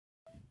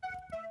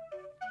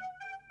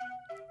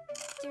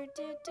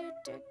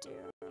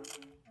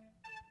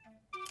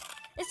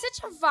It's such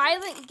a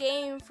violent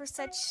game for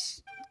such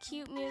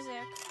cute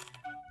music.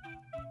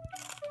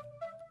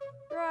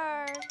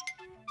 Roar.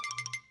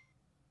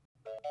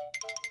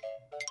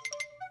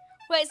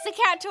 Wait, it's the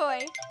cat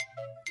toy.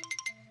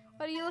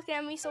 What are you looking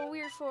at me so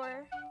weird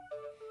for?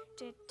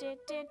 The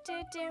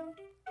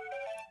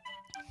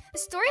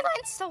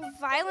storyline's so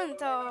violent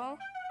though.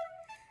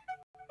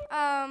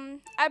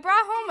 I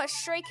brought home a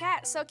stray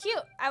cat, so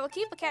cute. I will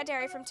keep a cat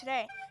diary from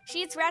today.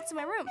 She eats rats in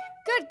my room.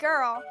 Good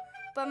girl.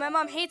 But my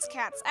mom hates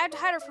cats. I have to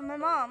hide her from my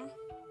mom.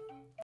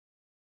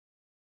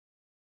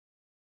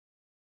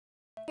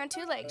 On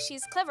two legs,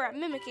 she's clever at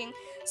mimicking.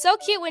 So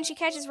cute when she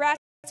catches rats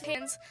with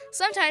hands.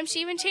 Sometimes she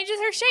even changes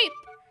her shape.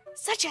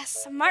 Such a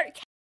smart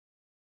cat.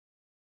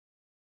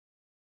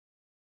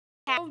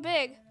 So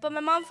big, but my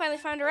mom finally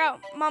found her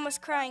out. Mom was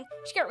crying.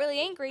 She got really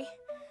angry.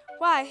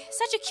 Why?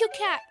 Such a cute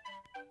cat.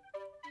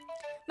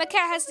 My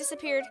cat has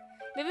disappeared.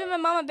 Maybe my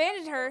mom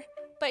abandoned her,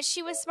 but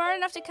she was smart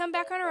enough to come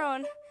back on her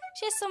own.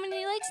 She has so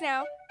many legs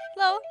now.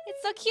 Hello,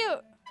 it's so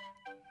cute.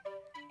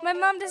 My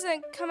mom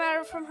doesn't come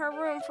out from her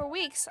room for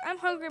weeks. I'm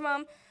hungry,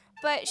 Mom,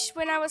 but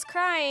when I was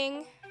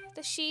crying,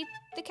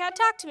 the cat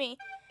talked to me.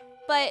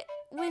 But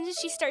when did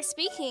she start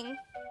speaking?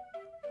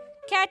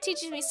 Cat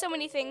teaches me so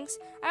many things.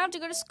 I don't have to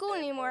go to school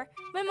anymore.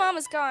 My mom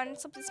is gone.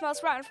 Something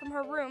smells rotten from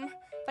her room.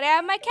 But I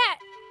have my cat,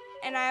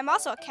 and I am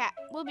also a cat.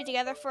 We'll be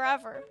together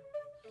forever.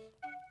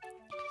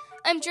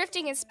 I'm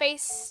drifting in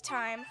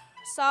space-time.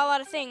 Saw a lot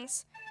of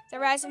things. The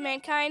rise of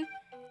mankind,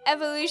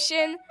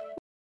 evolution,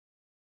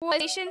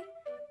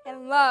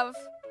 and love.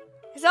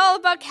 It's all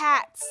about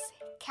cats.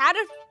 Cat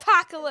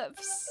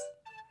apocalypse.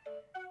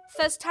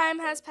 Thus time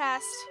has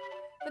passed.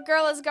 The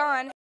girl is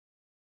gone.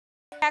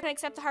 I can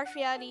accept the harsh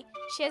reality.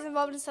 She has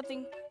evolved into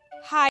something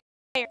higher.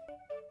 And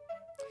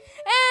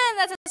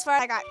that's as far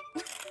as I got.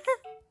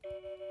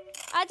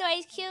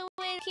 Otherwise, cute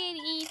when kitty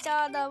eats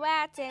all the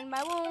rats in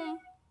my womb.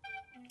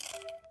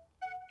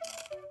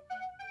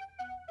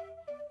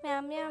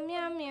 Meow, meow,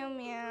 meow, meow,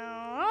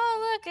 meow.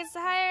 Oh, look, it's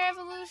the higher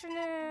evolution.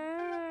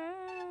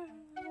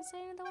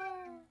 Insane in the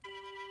world.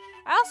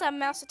 I also have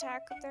mouse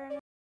attack up there.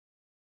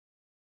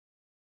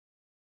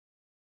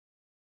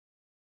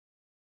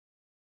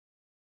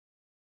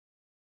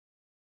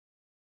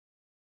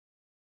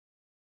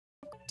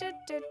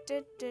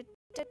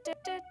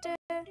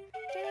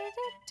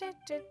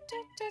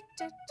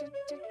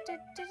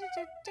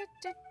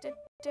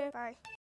 Bye.